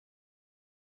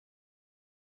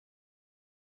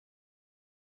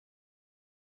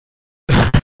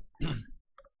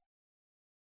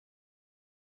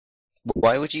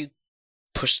Why would you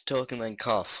push the talk and then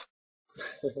cough?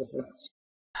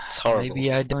 It's horrible.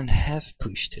 Maybe I don't have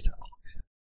push to talk.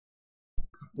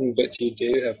 But you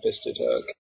do have push to talk.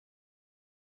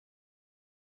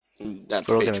 That's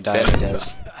We're all gonna die if he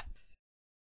does.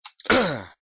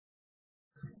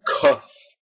 Cough.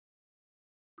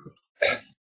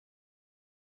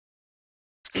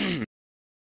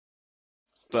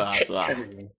 Blah blah.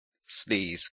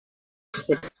 Sneeze.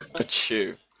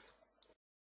 Achoo.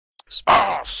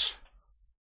 Ass!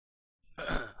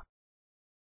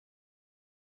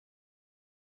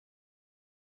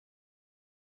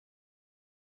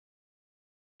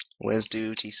 Where's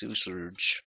duty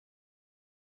surge?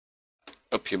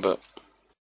 Up your butt.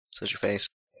 Such your face.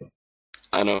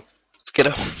 I know. Get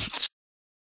up.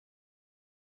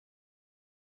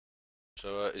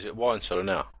 So, is it wine cellar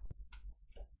now?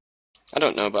 I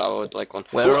don't know, but I would like one.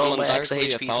 Where are I'm all on my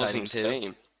directly extra HPs 1,000 hiding to?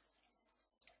 fame.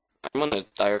 I'm on a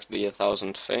directly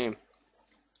 1,000 fame.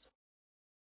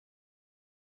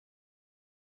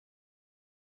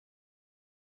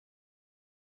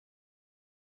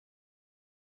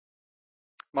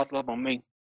 Mad lab on me.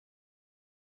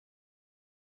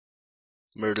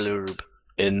 Murderlurb.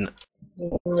 In.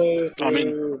 I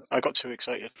mean, I got too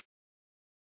excited.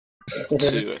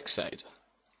 Too excited.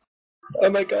 Oh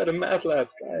my god, a mad lab,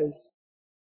 guys.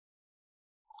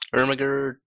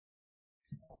 Ermagerd.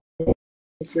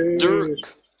 Dirk!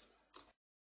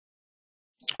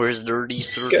 Where's dirty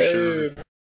surge? Go.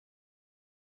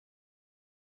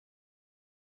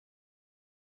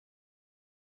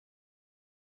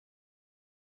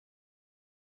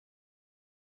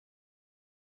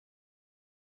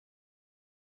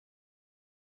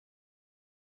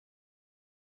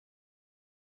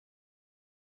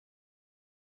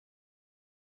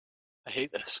 I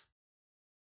hate this.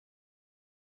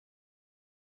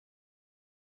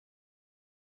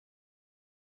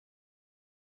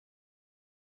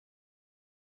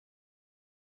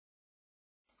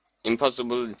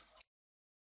 Impossible.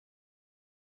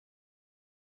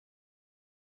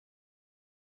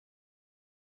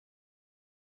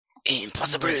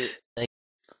 Impossible. That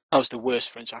was the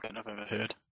worst French accent I've ever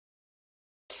heard.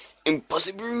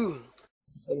 Impossible.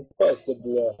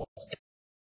 Impossible.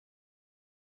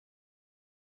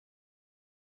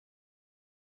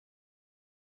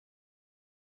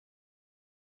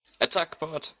 Attack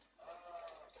pod.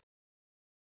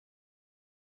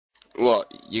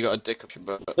 What? You got a dick up your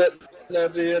butt? But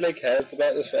nobody really cares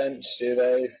about the French, do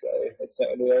they? So it's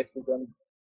not really racism.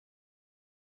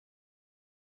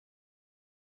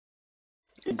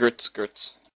 Grits,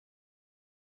 grits.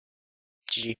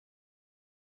 GG.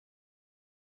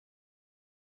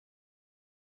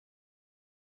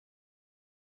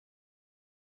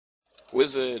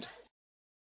 Wizard.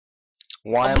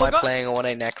 Why Oh am my I God. playing a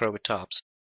 1A Necro with tops?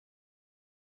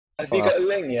 Have you got a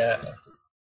ring yet?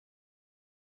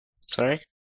 Sorry?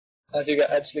 Have you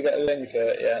actually got a ring for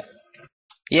it yet?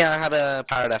 Yeah, I had a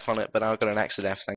Paradef on it, but I got an Exodef,